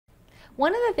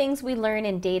One of the things we learn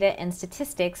in data and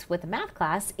statistics with a math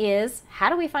class is how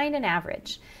do we find an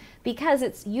average? Because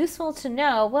it's useful to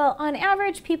know, well, on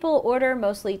average, people order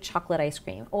mostly chocolate ice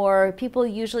cream, or people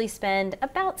usually spend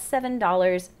about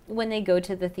 $7 when they go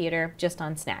to the theater just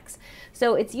on snacks.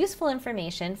 So it's useful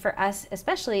information for us,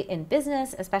 especially in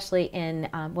business, especially in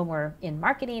when we're in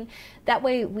marketing. That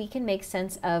way we can make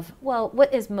sense of, well,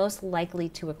 what is most likely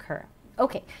to occur.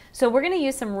 Okay, so we're going to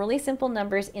use some really simple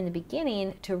numbers in the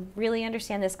beginning to really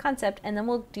understand this concept, and then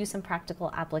we'll do some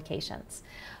practical applications.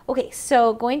 Okay,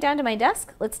 so going down to my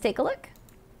desk, let's take a look.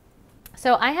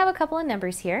 So I have a couple of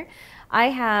numbers here. I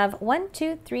have 1,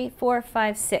 2, 3, 4,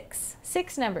 5, 6.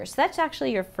 6 numbers. That's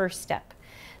actually your first step.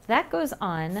 That goes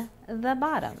on the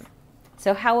bottom.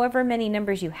 So however many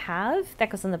numbers you have,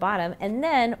 that goes on the bottom, and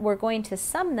then we're going to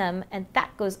sum them, and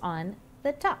that goes on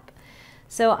the top.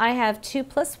 So I have 2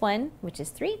 plus 1, which is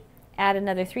 3. Add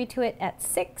another 3 to it at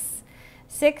 6.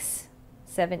 6,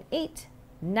 7, 8,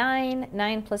 9.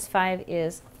 9 plus 5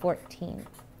 is 14.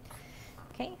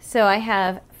 Okay, so I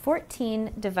have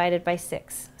 14 divided by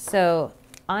 6. So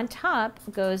on top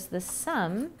goes the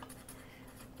sum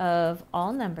of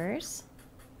all numbers.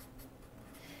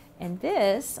 And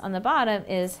this on the bottom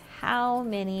is how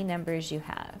many numbers you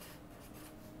have.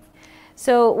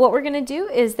 So what we're going to do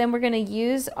is then we're going to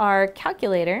use our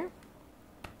calculator.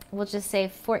 We'll just say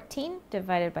 14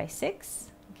 divided by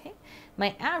 6. Okay.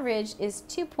 My average is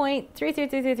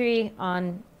 2.33333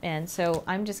 on, and so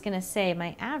I'm just going to say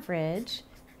my average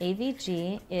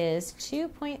AVG is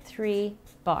 2.3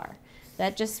 bar.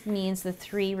 That just means the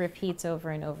 3 repeats over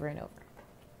and over and over.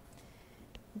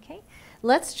 Okay.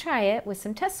 Let's try it with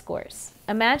some test scores.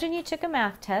 Imagine you took a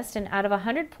math test and out of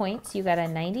 100 points you got a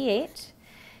 98,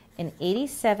 an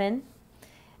 87,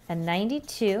 a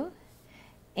 92,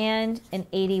 and an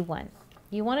 81.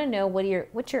 You want to know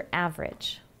what's your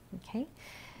average. Okay.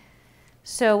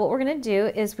 So what we're going to do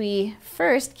is we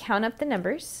first count up the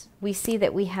numbers. We see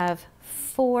that we have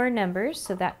 4 numbers,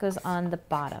 so that goes on the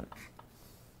bottom.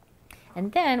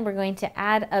 And then we're going to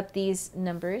add up these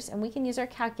numbers, and we can use our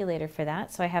calculator for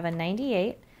that. So I have a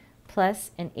 98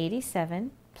 plus an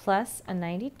 87 plus a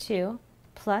 92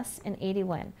 plus an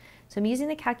 81. So I'm using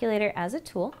the calculator as a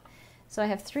tool. So I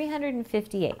have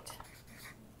 358.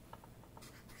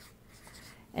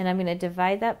 And I'm going to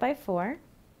divide that by 4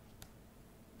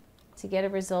 to get a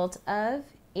result of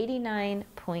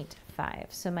 89.5.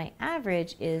 So my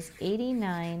average is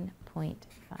 89.5.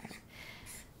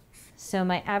 So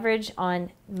my average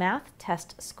on math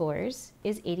test scores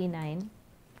is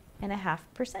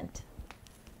 89.5%.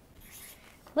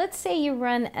 Let's say you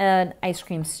run an ice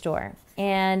cream store,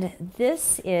 and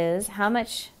this is how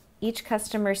much each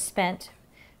customer spent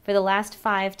for the last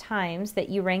 5 times that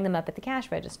you rang them up at the cash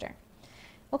register.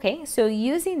 Okay, so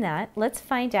using that, let's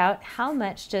find out how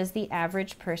much does the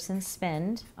average person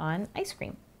spend on ice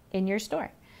cream in your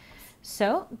store.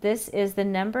 So this is the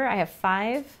number. I have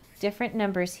 5 different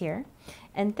numbers here,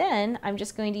 and then I'm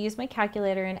just going to use my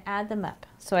calculator and add them up.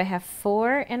 So I have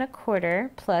 4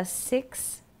 1/4 plus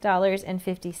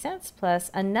 $6.50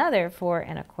 plus another 4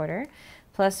 1/4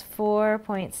 plus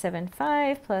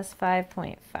 4.75 plus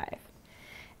 5.5.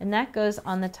 And that goes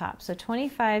on the top. So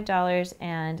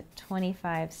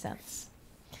 $25.25.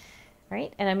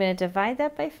 Right? And I'm going to divide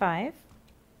that by 5.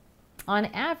 On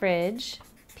average,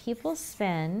 people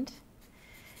spend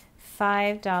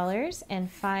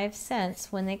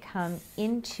 $5.05 when they come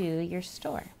into your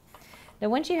store. Now,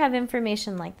 once you have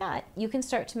information like that, you can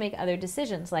start to make other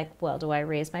decisions like, well, do I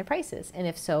raise my prices? And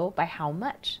if so, by how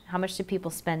much? How much do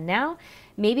people spend now?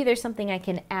 Maybe there's something I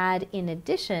can add in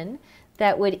addition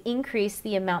that would increase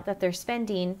the amount that they're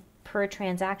spending per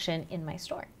transaction in my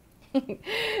store.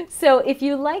 So if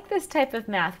you like this type of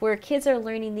math where kids are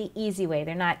learning the easy way,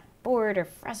 they're not bored or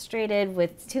frustrated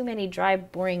with too many dry,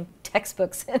 boring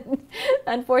textbooks and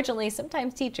unfortunately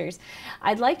sometimes teachers,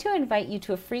 I'd like to invite you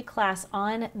to a free class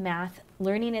on math,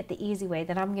 learning it the easy way,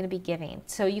 that I'm going to be giving.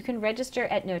 So you can register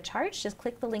at no charge. Just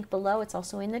click the link below. It's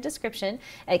also in the description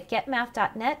at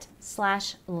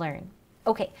getmath.net/learn.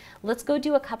 Okay, let's go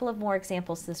do a couple of more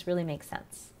examples so this really makes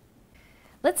sense.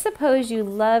 Let's suppose you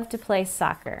love to play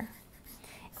soccer.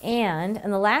 And in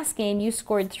the last game, you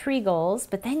scored 3 goals,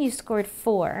 but then you scored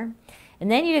 4.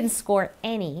 And then you didn't score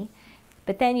any,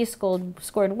 but then you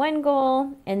scored 1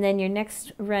 goal, and then your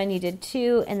next run you did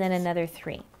 2, and then another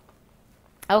 3.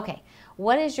 Okay,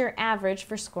 what is your average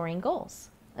for scoring goals?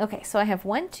 Okay, so I have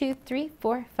 1, 2, 3,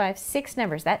 4, 5, 6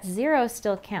 numbers. That 0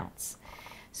 still counts.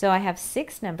 So I have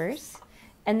 6 numbers,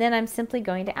 and then I'm simply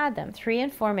going to add them. 3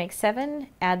 and 4 make 7.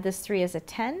 Add this 3 as a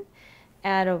 10.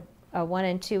 Add a 1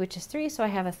 and 2, which is 3, so I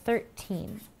have a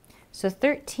 13. So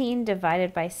 13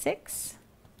 divided by 6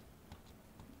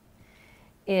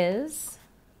 is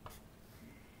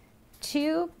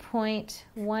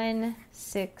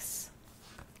 2.16.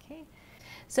 Okay.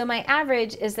 So my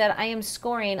average is that I am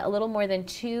scoring a little more than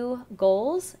 2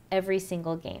 goals every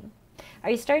single game. Are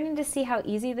you starting to see how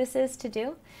easy this is to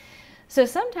do? So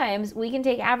sometimes we can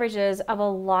take averages of a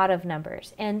lot of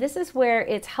numbers, and this is where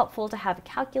it's helpful to have a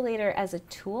calculator as a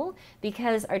tool,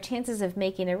 because our chances of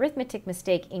making an arithmetic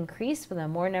mistake increase with the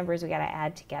more numbers we got to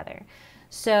add together.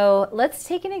 So let's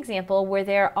take an example where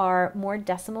there are more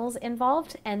decimals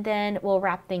involved, and then we'll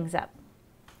wrap things up.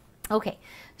 Okay,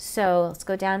 so let's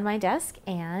go down my desk,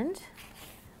 and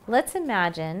let's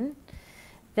imagine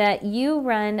that you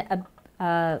run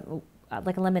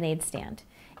like a lemonade stand.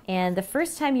 And the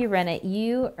first time you run it,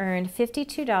 you earned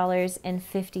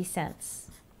 $52.50.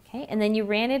 Okay, and then you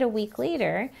ran it a week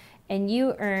later, and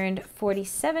you earned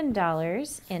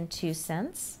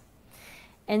 $47.02.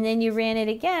 And then you ran it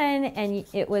again, and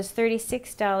it was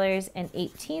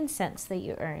 $36.18 that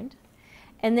you earned.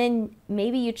 And then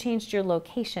maybe you changed your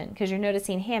location because you're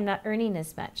noticing, hey, I'm not earning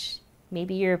as much.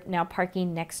 Maybe you're now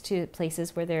parking next to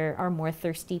places where there are more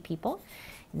thirsty people.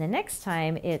 And the next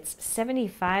time it's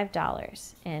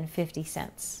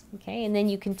 $75.50, okay? And then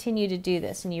you continue to do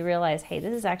this and you realize, hey,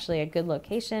 this is actually a good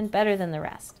location, better than the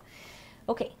rest.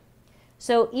 Okay,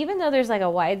 so even though there's like a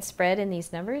wide spread in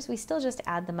these numbers, we still just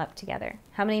add them up together.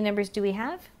 How many numbers do we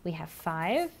have? We have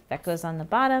 5, that goes on the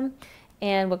bottom.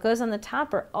 And what goes on the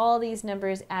top are all these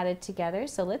numbers added together,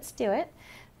 so let's do it.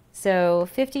 So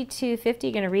 5250,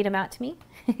 you're gonna read them out to me?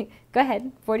 Go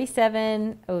ahead,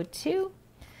 4702.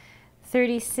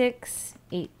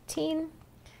 36.18,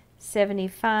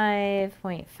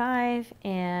 75.5,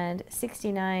 and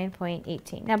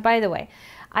 69.18. Now, by the way,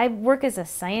 I work as a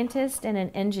scientist and an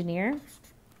engineer,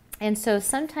 and so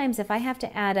sometimes if I have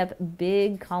to add up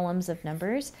big columns of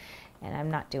numbers, and I'm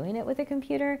not doing it with a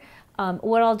computer,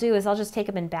 what I'll do is I'll just take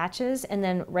them in batches and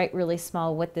then write really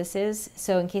small what this is,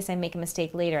 so in case I make a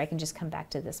mistake later, I can just come back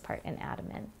to this part and add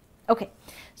them in. Okay,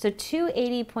 so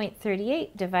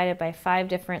 280.38 divided by 5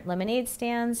 different lemonade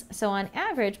stands. So on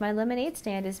average, my lemonade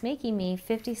stand is making me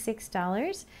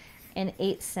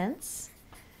 $56.08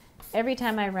 every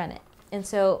time I run it. And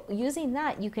so using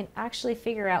that, you can actually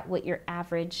figure out what your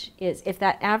average is, if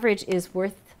that average is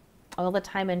worth all the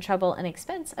time and trouble and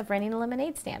expense of running a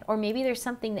lemonade stand. Or maybe there's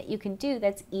something that you can do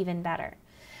that's even better.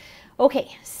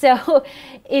 Okay, so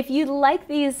if you like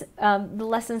these the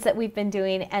lessons that we've been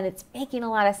doing and it's making a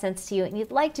lot of sense to you and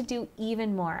you'd like to do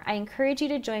even more, I encourage you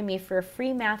to join me for a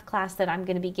free math class that I'm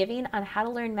going to be giving on how to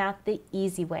learn math the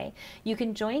easy way. You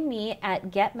can join me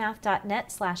at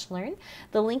getmath.net/learn.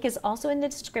 The link is also in the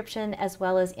description as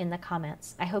well as in the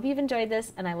comments. I hope you've enjoyed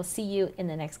this, and I will see you in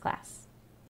the next class.